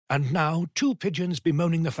And now, two pigeons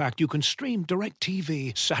bemoaning the fact you can stream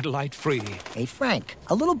DirecTV satellite-free. Hey, Frank,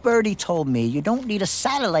 a little birdie told me you don't need a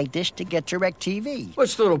satellite dish to get DirecTV.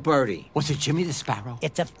 What's little birdie? Was it Jimmy the Sparrow?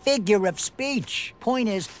 It's a figure of speech. Point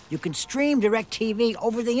is, you can stream DirecTV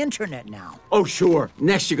over the internet now. Oh, sure.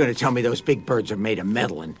 Next you're going to tell me those big birds are made of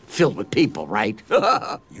metal and filled with people, right?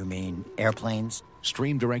 You mean airplanes?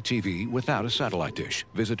 Stream DirecTV without a satellite dish.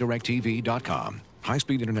 Visit DirecTV.com.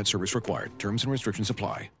 High-speed internet service required. Terms and restrictions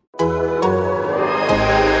apply.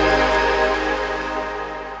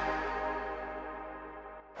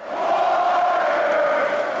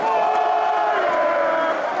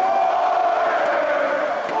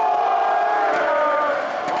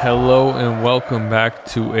 Hello and welcome back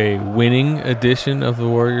to a winning edition of the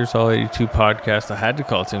Warriors All 82 podcast. I had to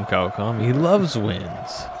call Tim Kawakami. He loves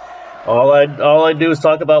wins. All I do is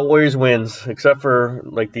talk about Warriors wins, except for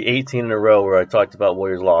like the 18 in a row where I talked about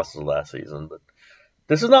Warriors losses last season. But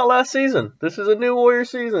this is not last season. This is a new Warriors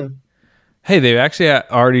season. Hey, they actually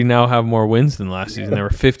already now have more wins than last season. They were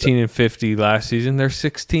 15-50 last season. They're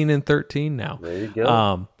 16-13 now. There you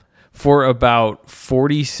go. For about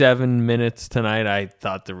 47 minutes tonight, I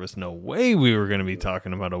thought there was no way we were going to be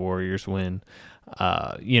talking about a Warriors win.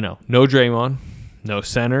 No Draymond, no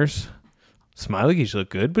centers. Smiley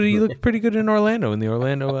looked good, but he looked pretty good in Orlando, in the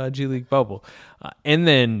Orlando G League bubble. And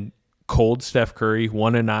then cold Steph Curry,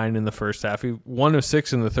 1-9 in the first half. He 1 of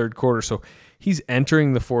 6 in the third quarter. So he's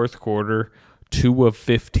entering the fourth quarter, 2 of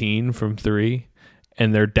 15 from 3,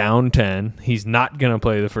 and they're down 10. He's not going to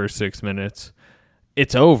play the first 6 minutes.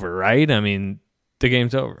 It's over, right? I mean, the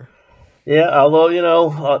game's over. Yeah,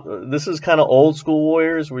 although, this is kind of old school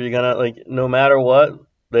Warriors where you're going to, no matter what,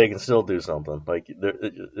 they can still do something.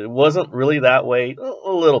 It wasn't really that way,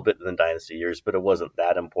 a little bit in the dynasty years, but it wasn't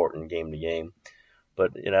that important game to game.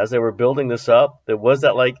 But, as they were building this up, there was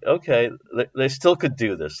that, okay, they still could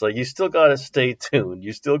do this. You still got to stay tuned.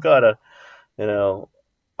 You still got to,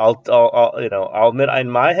 I'll admit, in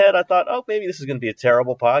my head, I thought, maybe this is going to be a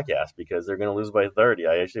terrible podcast because they're going to lose by 30.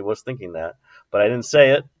 I actually was thinking that, but I didn't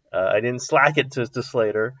say it. I didn't slack it to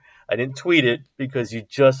Slater. I didn't tweet it because you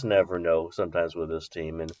just never know sometimes with this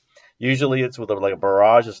team. And usually it's with a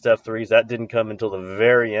barrage of Steph threes. That didn't come until the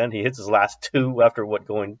very end. He hits his last 2 after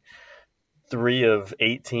going 3 of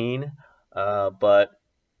 18. But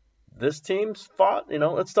this team's fought,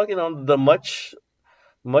 it's stuck in the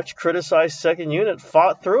much criticized second unit,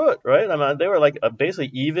 fought through it, right? I mean, they were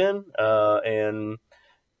basically even, and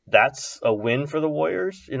that's a win for the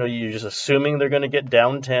Warriors. You're just assuming they're going to get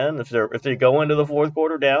down 10. If they go into the fourth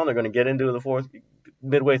quarter down, they're going to get into the fourth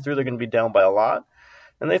midway through. They're going to be down by a lot,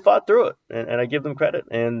 and they fought through it. And I give them credit.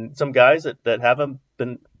 And some guys that haven't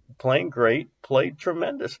been playing great played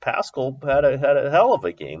tremendous. Pascal had a hell of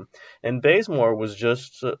a game, and Bazemore was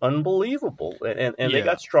just unbelievable. And they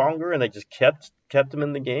got stronger, and they just kept them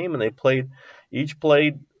in the game. And they each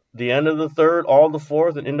played the end of the third, all the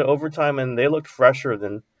fourth, and into overtime, and they looked fresher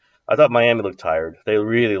than. I thought Miami looked tired. They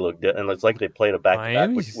really looked it, and it's like they played a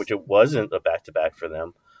back-to-back, which it wasn't a back-to-back for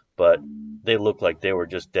them, but they looked like they were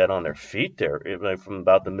just dead on their feet there, from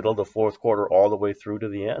about the middle of the fourth quarter all the way through to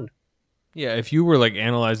the end. Yeah, if you were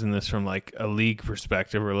analyzing this from a league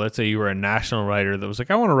perspective, or let's say you were a national writer that was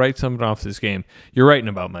I want to write something off this game, you're writing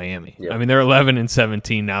about Miami. Yep. I mean, they're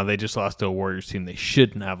 11-17 now. They just lost to a Warriors team they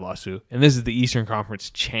shouldn't have lost to, and this is the Eastern Conference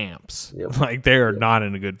champs. Yep. They are not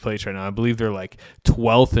in a good place right now. I believe they're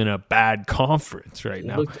 12th in a bad conference right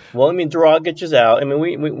now. Dragic is out. I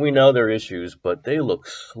mean, we know their issues, but they look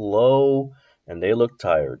slow and they look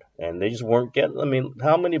tired, and they just weren't getting. I mean,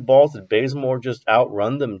 how many balls did Bazemore just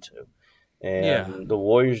outrun them to? And the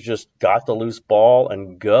Warriors just got the loose ball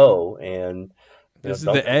and go. And this is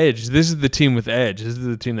the edge. This is the team with edge. This is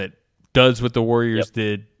the team that does what the Warriors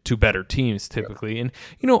did to better teams typically. And,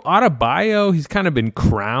 Adebayo, he's kind of been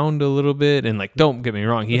crowned a little bit. And, don't get me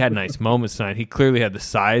wrong, he had nice moments tonight. He clearly had the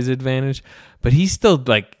size advantage. But he's still,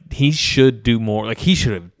 he should do more. He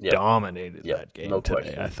should have dominated that game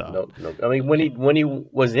today, I thought. No. I mean, when he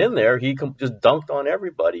was in there, he just dunked on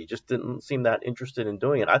everybody. He just didn't seem that interested in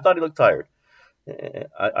doing it. I thought he looked tired.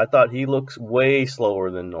 I thought he looks way slower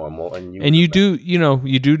than normal. And you do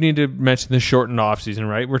need to mention the shortened offseason,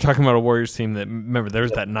 right? We're talking about a Warriors team that, remember,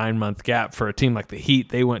 there's that 9-month gap for a team like the Heat.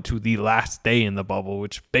 They went to the last day in the bubble,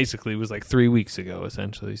 which basically was 3 weeks ago,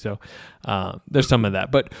 essentially. So there's some of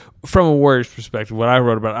that. But from a Warriors perspective, what I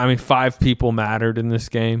wrote about, 5 people mattered in this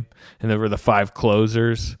game, and there were the 5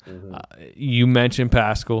 closers. Mm-hmm. You mentioned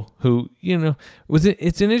Pascal, who,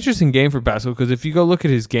 it's an interesting game for Pascal because if you go look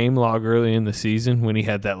at his game log early in the season, season when he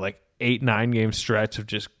had that like 8-9 game stretch of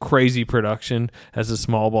just crazy production as a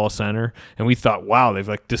small ball center, and we thought, wow, they've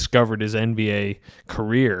like discovered his NBA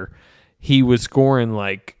career. He was scoring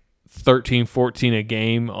like 13, 14 a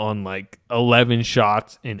game on like 11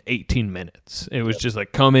 shots in 18 minutes. It was just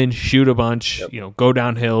like come in, shoot a bunch, go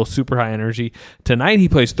downhill, super high energy. Tonight he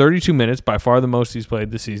plays 32 minutes, by far the most he's played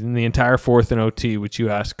this season, the entire fourth in OT, which you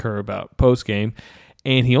asked Kerr about post game.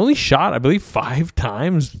 And he only shot, I believe, 5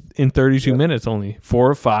 times in 32 minutes only. 4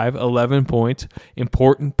 of 5, 11 points,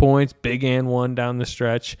 important points, big and one down the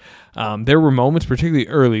stretch. There were moments, particularly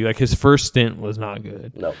early, like his first stint was not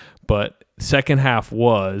good. No. But second half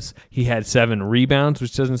was. He had 7 rebounds,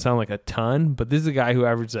 which doesn't sound like a ton, but this is a guy who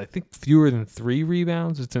averages, I think, fewer than 3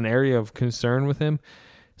 rebounds. It's an area of concern with him.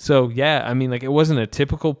 So, yeah, I mean, like it wasn't a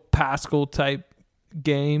typical Pascal-type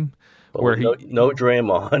game. But where no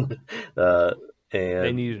Draymond. And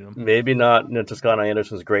they needed him. Maybe not Toscano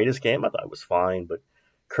Anderson's greatest game. I thought it was fine, but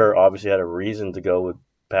Kerr obviously had a reason to go with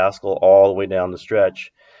Pascal all the way down the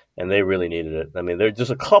stretch, and they really needed it. I mean, there's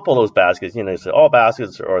just a couple of those baskets. They say all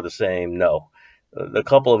baskets are the same. No. A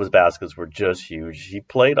couple of his baskets were just huge. He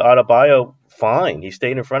played Adebayo fine. He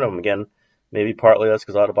stayed in front of him. Again, maybe partly that's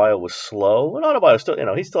because Adebayo was slow. And Adebayo still,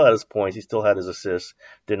 he still had his points. He still had his assists.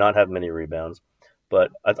 Did not have many rebounds.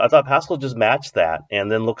 But I thought Pascal just matched that and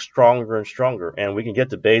then looked stronger and stronger. And we can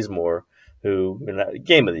get to Bazemore, who,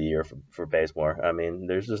 game of the year for Bazemore. I mean,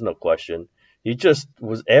 there's just no question. He just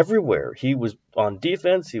was everywhere. He was on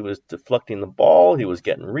defense. He was deflecting the ball. He was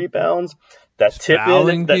getting rebounds. That tip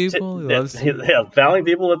fouling in, people. Fouling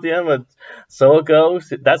people at the end. But so it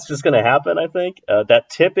goes. That's just going to happen, I think. That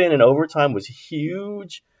tip in overtime was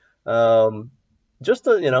huge. Just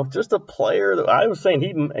a player that I was saying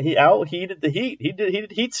he out-heated the Heat. He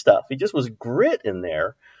did Heat stuff. He just was grit in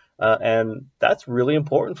there, and that's really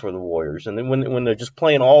important for the Warriors. And then when they're just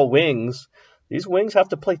playing all wings, these wings have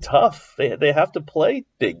to play tough. They have to play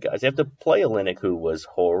big guys. They have to play Olynyk, who was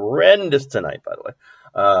horrendous tonight, by the way.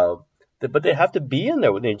 But they have to be in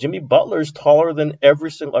there with him. Jimmy Butler's taller than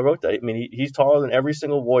every single. I wrote that. I mean, he's taller than every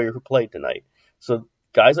single Warrior who played tonight. So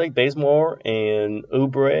guys like Bazemore and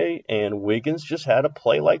Oubre and Wiggins just had to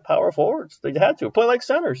play like power forwards. They had to play like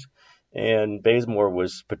centers. And Bazemore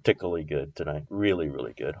was particularly good tonight. Really,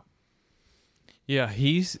 really good. Yeah,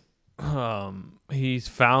 he's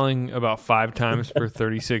fouling about 5 times per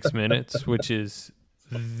 36 minutes, which is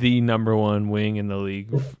the number one wing in the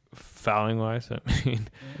league fouling wise. I mean,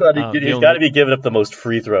 he's got to be giving up the most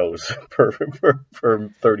free throws per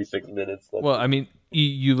 36 minutes. Well, I mean,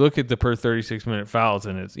 you look at the per 36 minute fouls,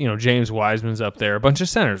 and it's James Wiseman's up there, a bunch of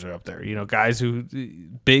centers are up there. Guys who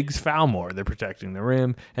bigs foul more, they're protecting the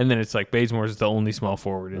rim, and then it's like Bazemore's the only small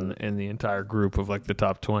forward in the entire group of like the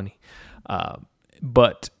top 20.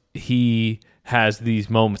 But he has these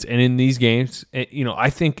moments, and in these games, I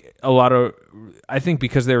think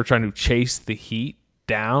because they were trying to chase the Heat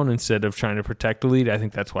down instead of trying to protect the lead, I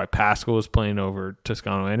think that's why Pascal was playing over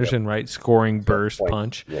Toscano Anderson, right? Scoring burst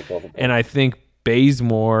punch. And I think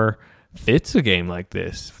Bazemore fits a game like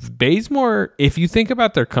this. Bazemore, if you think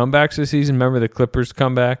about their comebacks this season, remember the Clippers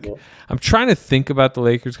comeback? Yeah. I'm trying to think about the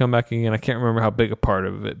Lakers comeback again. I can't remember how big a part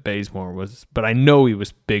of it Bazemore was, but I know he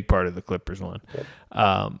was a big part of the Clippers one.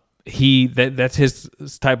 Yeah. That's his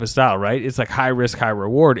type of style, right? It's like high risk, high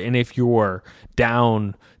reward. And if you're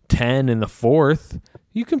down 10 in the fourth,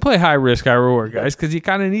 you can play high risk, high reward, guys, because you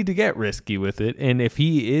kind of need to get risky with it. And if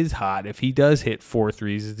he is hot, if he does hit 4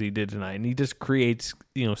 threes as he did tonight, and he just creates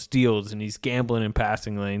steals, and he's gambling in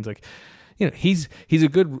passing lanes, like he's a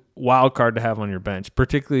good wild card to have on your bench,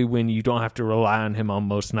 particularly when you don't have to rely on him on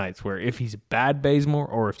most nights. Where if he's bad Bazemore,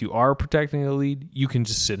 or if you are protecting the lead, you can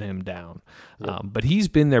just sit him down. Yeah. But he's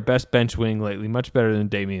been their best bench wing lately, much better than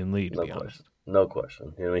Damian Lee, to be honest. No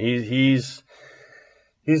question.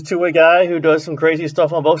 He's a two-way guy who does some crazy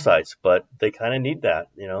stuff on both sides, but they kind of need that.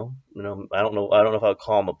 I don't know if I'll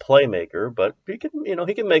call him a playmaker, but he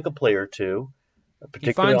can make a play or two.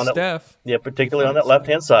 Particularly on Steph. Particularly on that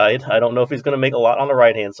left-hand side. I don't know if he's going to make a lot on the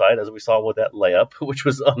right-hand side, as we saw with that layup, which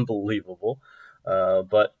was unbelievable.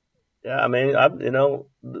 But yeah, I mean,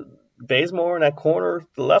 Bazemore in that corner,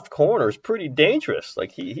 the left corner, is pretty dangerous.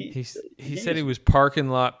 Like he said he was parking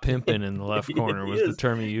lot pimping in the left corner was the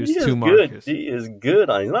term he used to Marcus. He is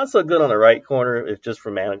good on. He's not so good on the right corner. It's just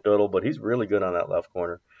from anecdotal, but he's really good on that left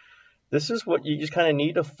corner. This is what you just kind of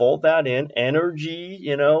need to fold that in. Energy,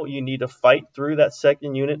 you need to fight through that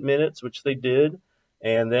second unit minutes, which they did.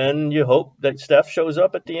 And then you hope that Steph shows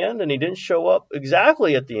up at the end, and he didn't show up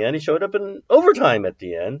exactly at the end. He showed up in overtime at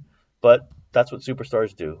the end, but that's what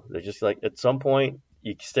superstars do. They're just like, at some point,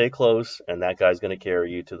 you stay close, and that guy's going to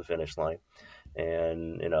carry you to the finish line.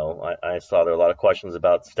 And, I saw there were a lot of questions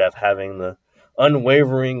about Steph having the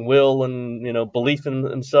unwavering will and, belief in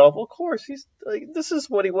himself. Well, of course, he's like, this is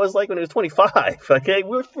what he was like when he was 25. Okay.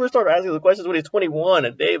 We're starting asking the questions when he's 21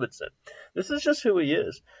 at Davidson. This is just who he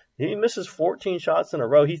is. He misses 14 shots in a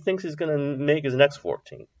row. He thinks he's going to make his next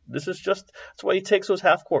 14. That's why he takes those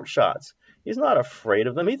half court shots. He's not afraid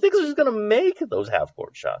of them. He thinks he's going to make those half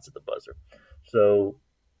court shots at the buzzer. So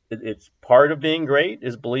it's part of being great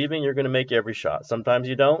is believing you're going to make every shot. Sometimes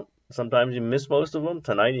you don't. Sometimes you miss most of them.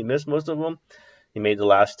 Tonight he missed most of them. He made the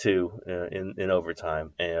last two in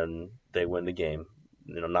overtime, and they win the game.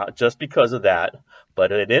 Not just because of that,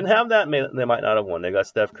 but if they didn't have that, they might not have won. They got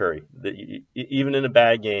Steph Curry. Even in a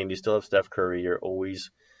bad game, you still have Steph Curry. You're always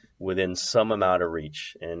within some amount of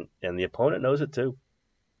reach, and the opponent knows it too.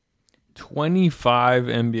 25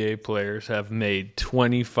 NBA players have made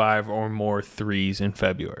 25 or more threes in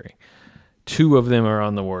February. 2 of them are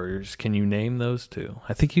on the Warriors. Can you name those 2?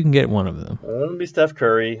 I think you can get one of them. It'll be Steph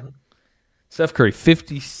Curry. Steph Curry,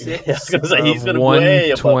 56 yeah, I was gonna say, he's of way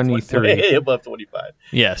 123. Way above 25.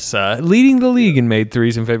 Yes, leading the league in made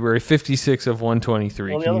threes in February, 56 of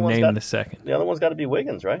 123. Well, Can you name the second? The other one's got to be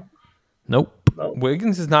Wiggins, right? Nope.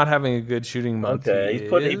 Wiggins is not having a good shooting month. Okay,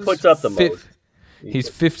 he puts up the most. He's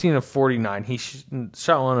 15 of 49. He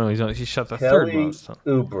shot one. He shot the Kelly third most.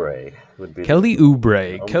 Oubre would be Kelly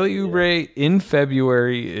Oubre. Kelly Oubre in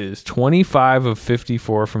February is 25 of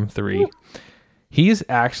 54 from 3. He is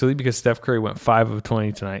actually, because Steph Curry went 5 of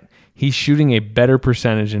 20 tonight, he's shooting a better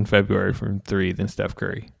percentage in February from 3 than Steph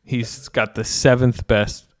Curry. He's got the 7th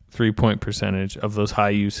best 3-point percentage of those high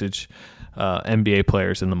usage NBA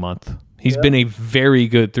players in the month. He's been a very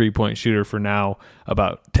good 3-point shooter for now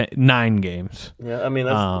about 9 games. Yeah, I mean,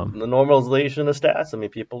 that's the normalization of stats. I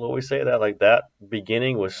mean, people always say that, like, that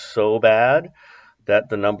beginning was so bad that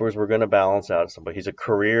the numbers were going to balance out. But he's a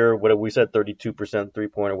career, what we said, 32%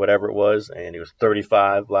 3-point or whatever it was, and he was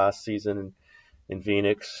 35 last season in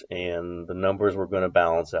Phoenix, and the numbers were going to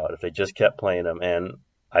balance out if they just kept playing him. And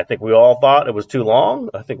I think we all thought it was too long.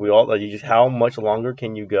 I think we all thought, how much longer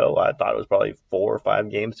can you go? I thought it was probably 4 or 5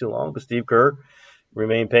 games too long. But Steve Kerr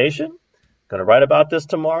remained patient. Going to write about this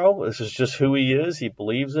tomorrow. This is just who he is. He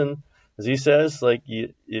believes in, as he says, like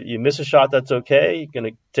you miss a shot, that's okay. You're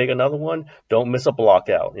going to take another one. Don't miss a block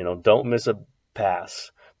out. Don't miss a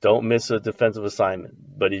pass. Don't miss a defensive assignment.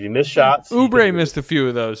 But if you miss shots, Oubre missed a few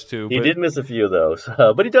of those too. He did miss a few of those,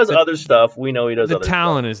 but he does other stuff. We know he does. The other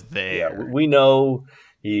talent stuff. is there. Yeah, we know.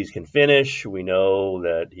 He can finish. We know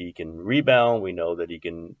that he can rebound. We know that he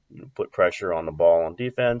can put pressure on the ball on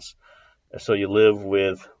defense. So you live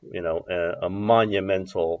with, a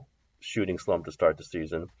monumental shooting slump to start the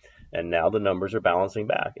season. And now the numbers are balancing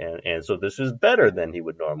back. And so this is better than he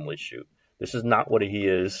would normally shoot. This is not what he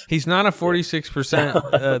is. He's not a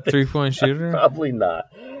 46% 3-point shooter? Probably not.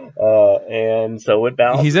 And so it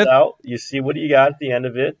balances out. You see what you got at the end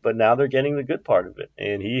of it, but now they're getting the good part of it.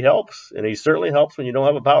 And he helps. And he certainly helps when you don't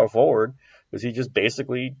have a power forward, because he just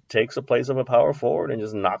basically takes the place of a power forward and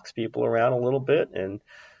just knocks people around a little bit. And,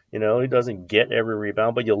 he doesn't get every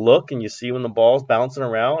rebound, but you look and you see when the ball's bouncing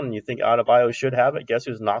around and you think Adebayo should have it. Guess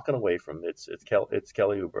who's knocking away from it? It's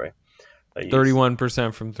Kelly Oubre.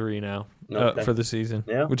 31% from 3 now for the season,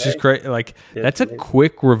 which is great. Like, that's a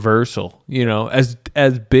quick reversal.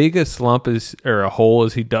 As big a slump or a hole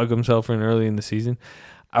as he dug himself in early in the season,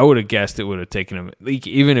 I would have guessed it would have taken him, like,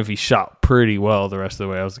 even if he shot pretty well the rest of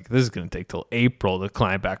the way, I was like, this is going to take till April to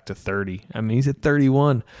climb back to 30. I mean, he's at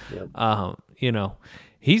 31. Yep.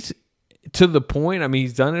 He's to the point. I mean,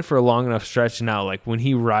 he's done it for a long enough stretch now. Like, when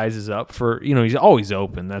he rises up for, he's always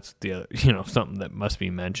open. That's the other, something that must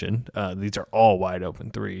be mentioned. These are all wide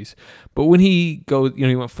open threes. But when he goes,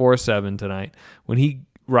 he went 4-7 tonight. When he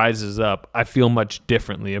rises up, I feel much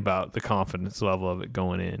differently about the confidence level of it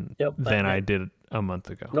going in than I did a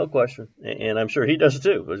month ago. No question. And I'm sure he does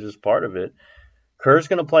too. It's just part of it. Kerr's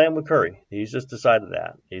going to play him with Curry. He's just decided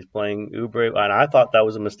that. He's playing Oubre. And I thought that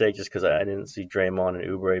was a mistake just because I didn't see Draymond and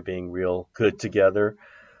Oubre being real good together.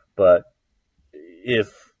 But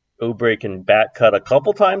if Oubre can back cut a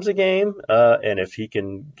couple times a game, and if he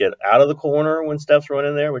can get out of the corner when Steph's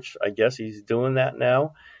running there, which I guess he's doing that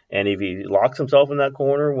now, and if he locks himself in that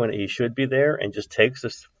corner when he should be there and just takes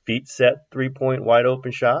a feet set 3-point wide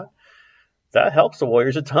open shot, that helps the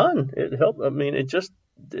Warriors a ton. It helps. I mean,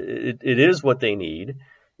 it is what they need.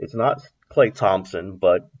 It's not Klay Thompson,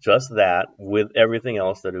 but just that with everything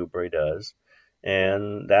else that Oubre does,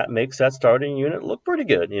 and that makes that starting unit look pretty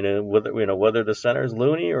good. Whether the center is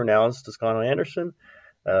Looney or now it's Toscano Anderson.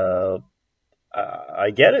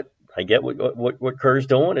 I get it. I get what Kerr's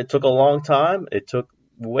doing. It took a long time. It took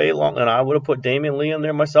way long, and I would have put Damian Lee in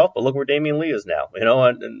there myself, but look where Damian Lee is now,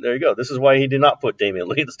 and there you go. This is why he did not put Damian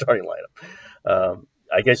Lee in the starting lineup.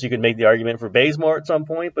 I guess you could make the argument for Bazemore at some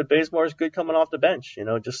point, but Bazemore is good coming off the bench,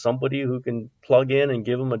 just somebody who can plug in and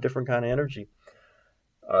give him a different kind of energy.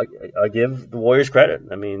 I give the Warriors credit.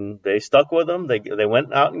 I mean, they stuck with him. They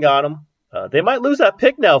went out and got him. They might lose that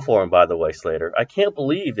pick now for him, by the way, Slater. I can't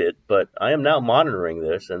believe it, but I am now monitoring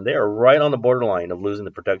this, and they are right on the borderline of losing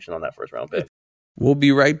the protection on that first-round pick. We'll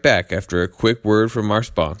be right back after a quick word from our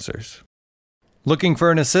sponsors. Looking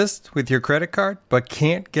for an assist with your credit card, but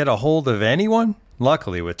can't get a hold of anyone?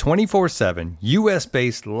 Luckily, with 24/7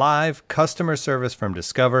 U.S.-based live customer service from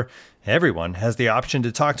Discover, everyone has the option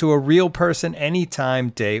to talk to a real person anytime,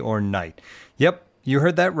 day or night. Yep, you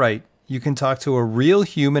heard that right. You can talk to a real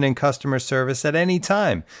human in customer service at any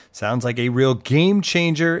time. Sounds like a real game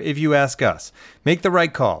changer if you ask us. Make the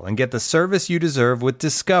right call and get the service you deserve with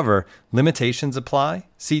Discover. Limitations apply.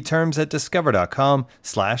 See terms at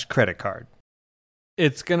discover.com/creditcard.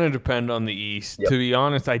 It's going to depend on the East. Yep. To be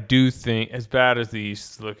honest, I do think, as bad as the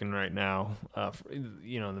East is looking right now, in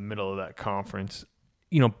the middle of that conference,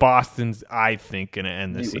 Boston's, I think, going to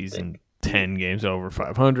end the season 10 games over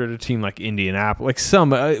 500. A team like Indianapolis, like some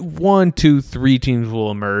 1, 2, 3 teams will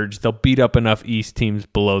emerge. They'll beat up enough East teams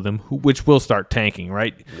below them, which will start tanking,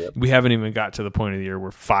 right? Yep. We haven't even got to the point of the year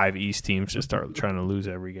where 5 East teams just start trying to lose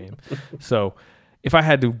every game. So if I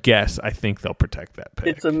had to guess, I think they'll protect that pick.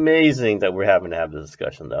 It's amazing that we're having to have this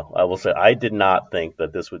discussion, though. I will say I did not think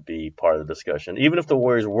that this would be part of the discussion, even if the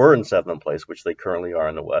Warriors were in 7th place, which they currently are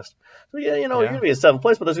in the West. So, you're going to be in 7th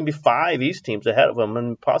place, but there's going to be 5 East teams ahead of them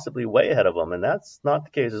and possibly way ahead of them, and that's not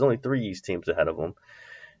the case. There's only 3 East teams ahead of them.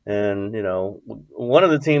 And, one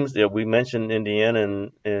of the teams, we mentioned Indiana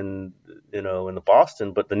and in the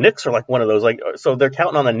Boston, but the Knicks are like one of those, so they're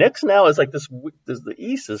counting on the Knicks now. It's like the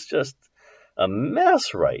East is just a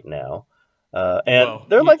mess right now,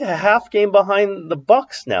 they're like a half game behind the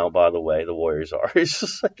Bucks now. By the way, the Warriors are. It's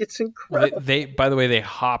just like it's incredible. By the way, they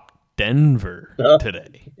hopped Denver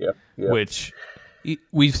today, which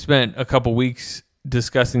we've spent a couple weeks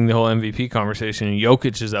discussing the whole MVP conversation. And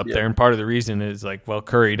Jokic is up there, and part of the reason is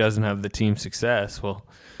Curry doesn't have the team success. Well,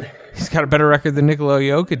 he's got a better record than Nikola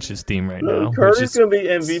Jokic's team right now. Curry's going to be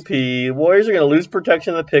MVP. The Warriors are going to lose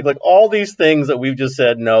protection of the pick. Like all these things that we've just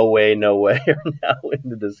said, no way, are now in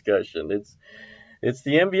the discussion. It's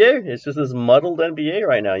the NBA. It's just this muddled NBA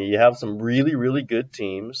right now. You have some really, really good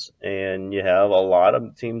teams, and you have a lot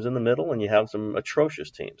of teams in the middle, and you have some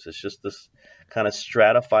atrocious teams. It's just this kind of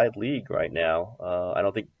stratified league right now. I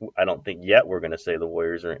don't think yet we're going to say the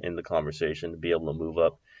Warriors are in the conversation to be able to move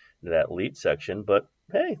up into that elite section, but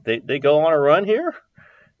hey, they go on a run here.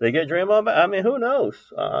 They get Draymond back. I mean, who knows?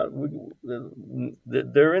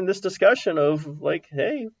 They're in this discussion of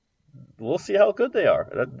hey, we'll see how good they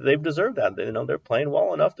are. They've deserved that. They're playing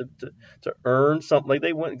well enough to earn something.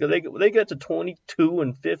 They get to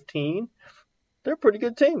 22-15. They're a pretty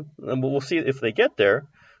good team, and we'll see if they get there.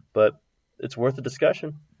 But it's worth a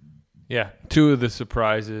discussion. Yeah, 2 of the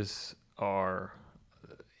surprises are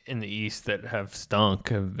in the East that have stunk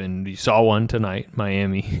have been, you saw one tonight,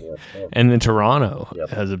 Miami, and then Toronto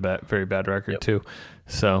has a very bad record too.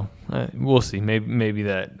 So we'll see. Maybe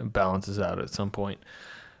that balances out at some point.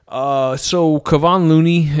 So Kevon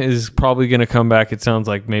Looney is probably going to come back. It sounds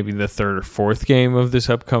like maybe the 3rd or 4th game of this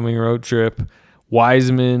upcoming road trip.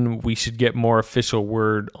 Wiseman, we should get more official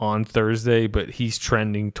word on Thursday, but he's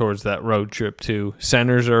trending towards that road trip too.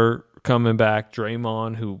 Centers are coming back.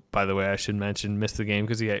 Draymond, who, by the way, I should mention, missed the game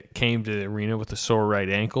because he came to the arena with a sore right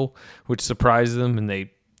ankle, which surprised them, and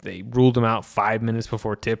they ruled him out 5 minutes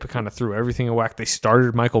before tip. It kind of threw everything in whack. They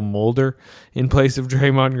started Michael Mulder in place of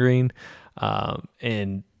Draymond Green,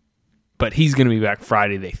 but he's going to be back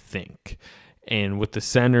Friday, they think. And with the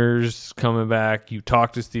centers coming back, you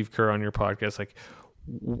talked to Steve Kerr on your podcast,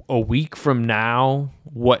 a week from now,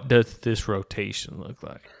 what does this rotation look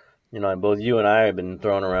like? Both you and I have been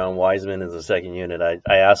throwing around Wiseman as a second unit.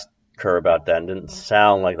 I asked Kerr about that, and it didn't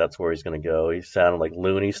sound like that's where he's going to go. He sounded like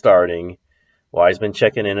Looney starting, Wiseman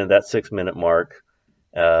checking in at that 6-minute mark,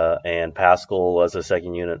 and Pascal as a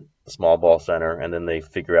second unit small ball center, and then they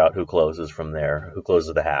figure out who closes from there, who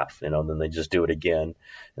closes the half. Then they just do it again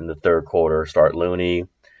in the third quarter. Start Looney,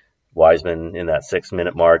 Wiseman in that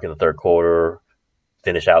 6-minute mark in the third quarter,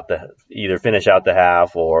 finish out the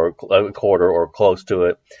half or a quarter or close to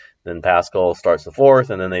it. Then Pascal starts the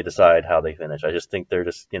 4th, and then they decide how they finish. I just think they're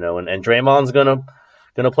just, and Draymond's going to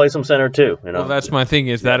going to play some center too. You know? Well, that's my thing.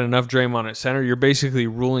 Is that enough Draymond at center? You're basically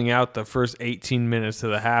ruling out the first 18 minutes to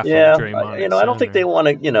the half of Draymond. I don't think they want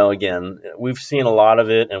to. Again, we've seen a lot of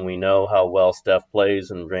it, and we know how well Steph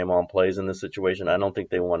plays and Draymond plays in this situation. I don't think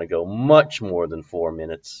they want to go much more than 4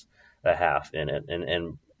 minutes a half in it,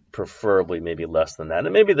 and preferably maybe less than that,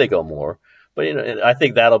 and maybe they go more. But I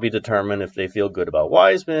think that'll be determined if they feel good about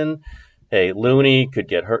Wiseman. Hey, Looney could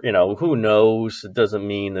get hurt. Who knows? It doesn't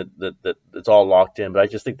mean that it's all locked in. But I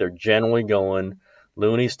just think they're generally going.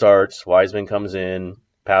 Looney starts, Wiseman comes in,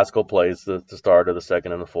 Pascal plays the start of the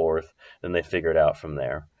second and the fourth, and they figure it out from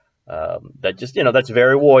there. That's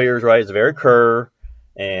very Warriors, right? It's very Kerr,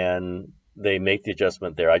 and they make the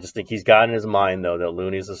adjustment there. I just think he's got in his mind, though, that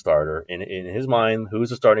Looney's the starter. In his mind, who's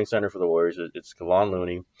the starting center for the Warriors? It's Kevon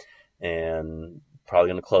Looney, and probably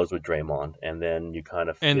going to close with Draymond. And then you kind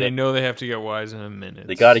of... And they know they have to get Wiseman minutes.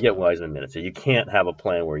 They got to get Wiseman minutes. So you can't have a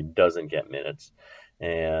plan where he doesn't get minutes.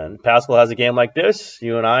 And Pascal has a game like this.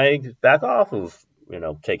 You and I back off of,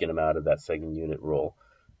 taking him out of that second unit role.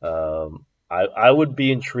 I would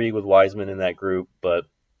be intrigued with Wiseman in that group, but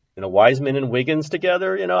Wiseman and Wiggins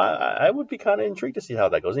together, I would be kind of intrigued to see how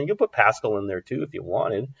that goes. And you can put Pascal in there too if you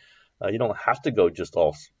wanted. You don't have to go just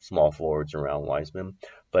all small forwards around Wiseman,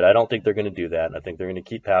 but I don't think they're going to do that. I think they're going to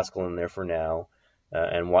keep Pascal in there for now,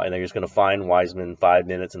 and they're just going to find Wiseman 5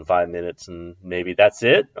 minutes and 5 minutes, and maybe that's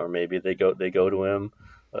it, or maybe they go to him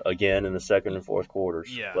again in the second and fourth quarters.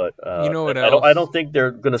 Yeah. But what else? I don't think they're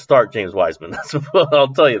going to start James Wiseman.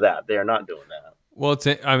 I'll tell you that they are not doing that. Well,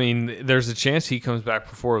 there's a chance he comes back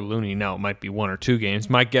before Looney. Now, it might be 1 or 2 games.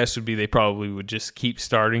 My guess would be they probably would just keep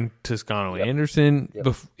starting Toscano Anderson,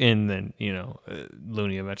 and then,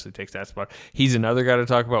 Looney eventually takes that spot. He's another guy to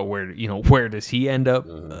talk about where does he end up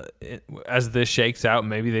as this shakes out.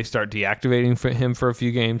 Maybe they start deactivating him for a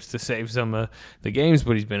few games to save some of the games,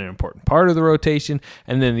 but he's been an important part of the rotation.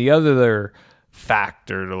 And then the other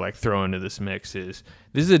factor to throw into this mix is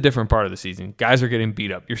this is a different part of the season. Guys are getting beat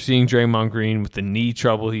up. You're seeing Draymond Green with the knee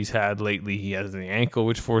trouble he's had lately. He has the ankle,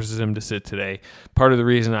 which forces him to sit today. Part of the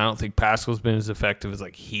reason I don't think Pascal's been as effective is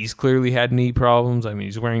he's clearly had knee problems. I mean,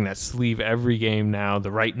 he's wearing that sleeve every game now.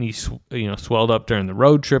 The right knee, swelled up during the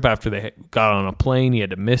road trip after they got on a plane. He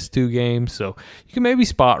had to miss 2 games, so you can maybe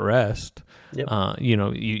spot rest. Yep.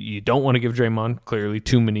 You don't want to give Draymond clearly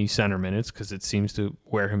too many center minutes because it seems to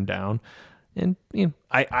wear him down. And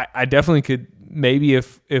I definitely could maybe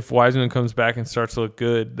if Wiseman comes back and starts to look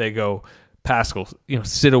good, they go Pascal,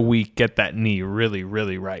 sit a week, get that knee really,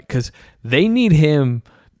 really right, because they need him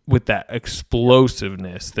with that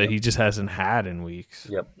explosiveness that he just hasn't had in weeks.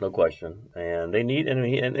 Yep, no question. And they need and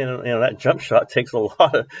that jump shot takes a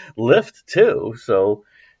lot of lift too. So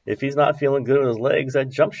if he's not feeling good with his legs, that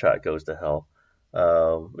jump shot goes to hell.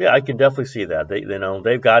 I can definitely see that.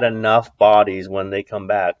 They've got enough bodies when they come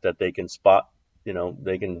back that they can spot.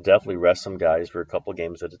 They can definitely rest some guys for a couple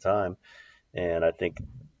games at a time. And I think,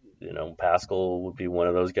 Pascal would be one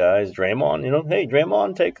of those guys. Draymond, hey,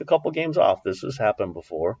 Draymond, take a couple games off. This has happened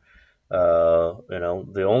before.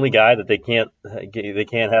 The only guy that they can't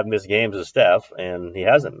have missed games is Steph, and he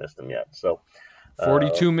hasn't missed them yet. So.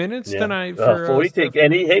 42 minutes tonight for 42.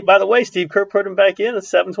 And by the way, Steve Kerr put him back in at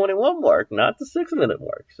 7:21 mark, not the 6-minute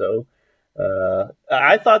mark. So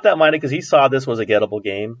I thought that might have, because he saw this was a gettable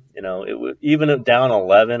game. It was even down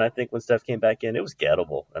 11. I think when Steph came back in, it was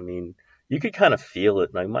gettable. I mean, you could kind of feel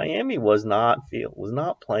it. Miami was not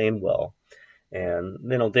playing well, and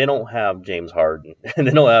they don't have James Harden and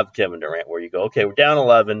they don't have Kevin Durant. Where you go, okay, we're down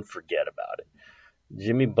 11, forget about it.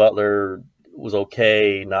 Jimmy Butler was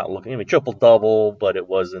okay, not looking. Triple double, but it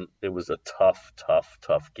wasn't. It was a tough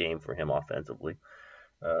game for him offensively.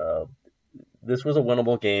 This was a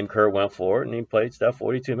winnable game. Kerr went for it, and he played Steph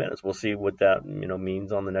 42 minutes. We'll see what that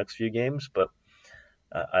means on the next few games, but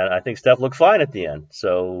I think Steph looked fine at the end.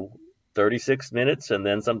 So 36 minutes, and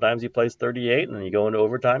then sometimes he plays 38, and then you go into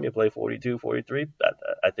overtime, you play 42, 43.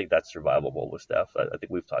 I think that's survivable with Steph. I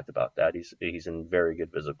think we've talked about that. He's in very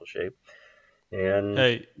good physical shape.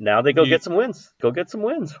 And now they get some wins. Go get some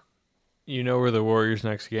wins. You know where the Warriors'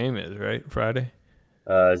 next game is, right? Friday?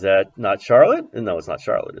 Is that not Charlotte? No, it's not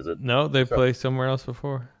Charlotte, is it? No, they play somewhere else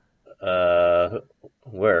before. Where?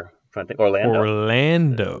 I'm trying to think.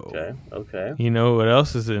 Orlando. Okay. You know what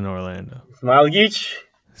else is in Orlando? Smiley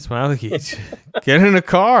Beach. Get in a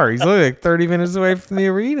car. He's only 30 minutes away from the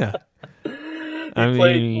arena. You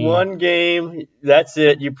played one game. That's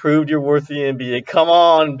it. You proved you're worth the NBA. Come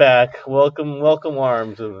on back. Welcome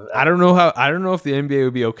arms. I don't know if the NBA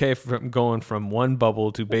would be okay from going from one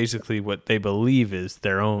bubble to basically what they believe is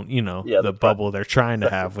their own, the bubble they're trying to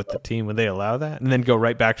have with the team. Would they allow that? And then go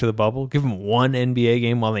right back to the bubble? Give them one NBA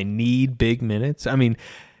game while they need big minutes? I mean,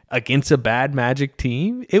 against a bad Magic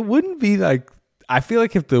team, it wouldn't be like... I feel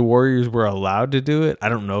like if the Warriors were allowed to do it, I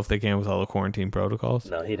don't know if they can with all the quarantine protocols.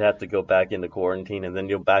 No, he'd have to go back into quarantine and then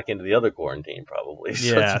go back into the other quarantine probably.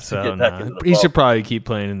 Yeah, he should probably keep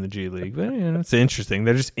playing in the G League. But it's interesting.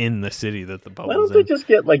 They're just in the city that the bubble's Why don't they just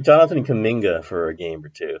get like Jonathan Kuminga for a game or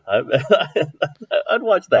two? I'd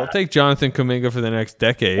watch that. I'll take Jonathan Kuminga for the next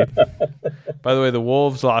decade. By the way, the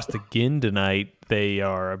Wolves lost again tonight. They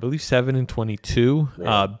are, I believe, 7-22.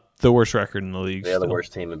 Yeah. The worst record in the league. They are the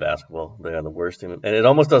worst team in basketball. They are the worst team. And it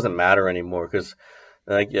almost doesn't matter anymore because,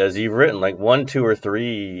 like, as you've written, like 1, 2, or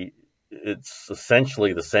 3, it's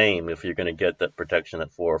essentially the same if you're going to get that protection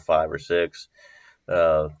at 4 or 5 or 6.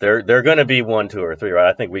 They're going to be 1, 2, or 3,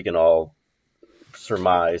 right? I think we can all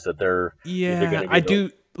surmise that they're going to be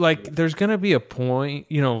do. Like, there's going to be a point,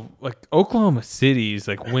 like Oklahoma City is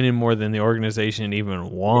like winning more than the organization even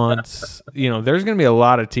wants. There's going to be a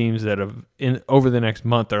lot of teams that over the next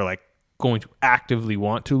month are like going to actively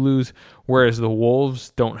want to lose, whereas the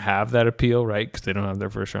Wolves don't have that appeal, right? Because they don't have their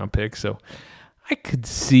first round pick. So I could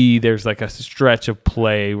see there's like a stretch of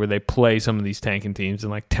play where they play some of these tanking teams,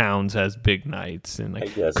 and like Towns has big nights, and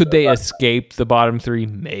like could they escape the bottom 3?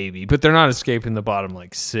 Maybe, but they're not escaping the bottom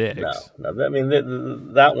like 6. No. I mean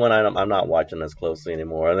that one I'm not watching as closely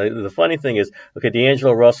anymore. The funny thing is, okay,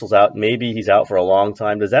 D'Angelo Russell's out. Maybe he's out for a long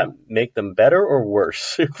time. Does that make them better or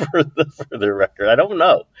worse for their record? I don't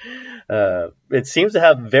know. It seems to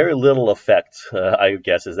have very little effect. I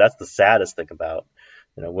guess that's the saddest thing about.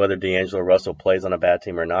 Whether D'Angelo Russell plays on a bad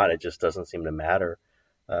team or not, it just doesn't seem to matter.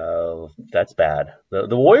 That's bad.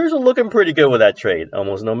 The Warriors are looking pretty good with that trade,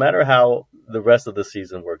 almost no matter how the rest of the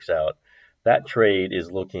season works out. That trade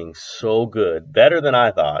is looking so good, better than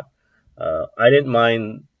I thought. I didn't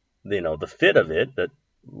mind, the fit of it, that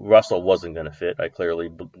Russell wasn't going to fit. I clearly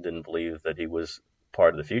didn't believe that he was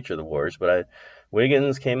part of the future of the Warriors, but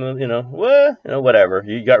Wiggins came in, whatever.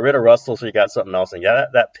 You got rid of Russell, so you got something else. And yeah,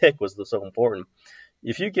 that pick was so important.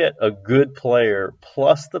 If you get a good player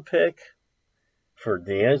plus the pick for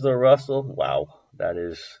D'Angelo Russell, wow, that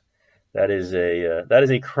is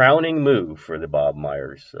a crowning move for the Bob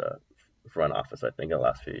Myers front office, I think, in the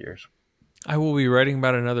last few years. I will be writing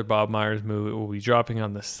about another Bob Myers move. It will be dropping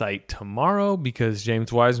on the site tomorrow because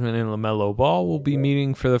James Wiseman and LaMelo Ball will be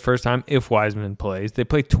meeting for the first time if Wiseman plays. They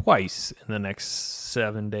play twice in the next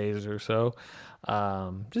 7 days or so.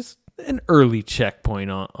 Just an early checkpoint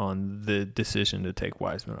on the decision to take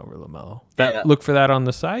Wiseman over LaMelo. Look for that on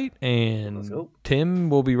the site, and Tim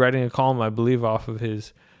will be writing a column, I believe, off of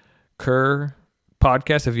his Kerr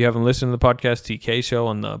podcast. If you haven't listened to the podcast, TK Show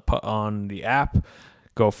on the app,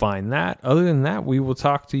 go find that. Other than that, we will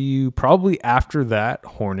talk to you probably after that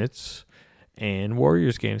Hornets and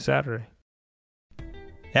Warriors game Saturday.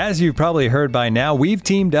 As you've probably heard by now, we've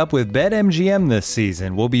teamed up with BetMGM this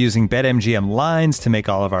season. We'll be using BetMGM lines to make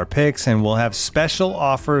all of our picks, and we'll have special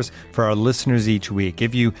offers for our listeners each week.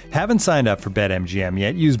 If you haven't signed up for BetMGM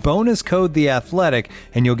yet, use bonus code The Athletic,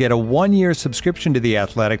 and you'll get a 1-year subscription to The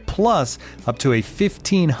Athletic, plus up to a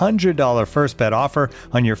 $1,500 first bet offer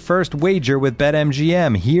on your first wager with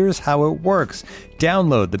BetMGM. Here's how it works.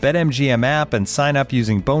 Download the BetMGM app and sign up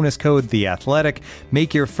using bonus code The Athletic.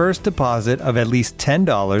 Make your first deposit of at least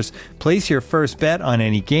 $10. Place your first bet on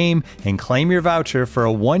any game and claim your voucher for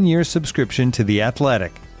a 1-year subscription to The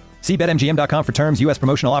Athletic. See BetMGM.com for terms. U.S.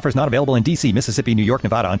 promotional offers not available in D.C., Mississippi, New York,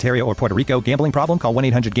 Nevada, Ontario, or Puerto Rico. Gambling problem? Call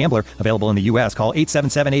 1-800-GAMBLER. Available in the U.S. Call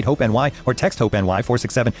 877-8-HOPE-NY or text HOPE-NY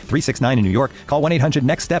 467-369 in New York. Call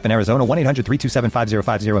 1-800-NEXT-STEP in Arizona.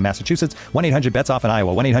 1-800-327-5050 in Massachusetts. 1-800-BETS-OFF in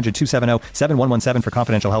Iowa. 1-800-270-7117 for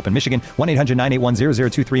confidential help in Michigan.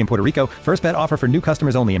 1-800-981-0023 in Puerto Rico. First bet offer for new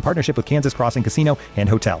customers only in partnership with Kansas Crossing Casino and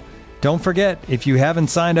Hotel. Don't forget, if you haven't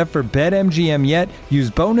signed up for BetMGM yet, use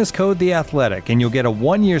bonus code The Athletic, and you'll get a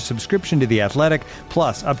 1-year subscription to The Athletic,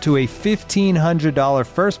 plus up to a $1,500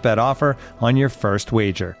 first bet offer on your first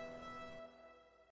wager.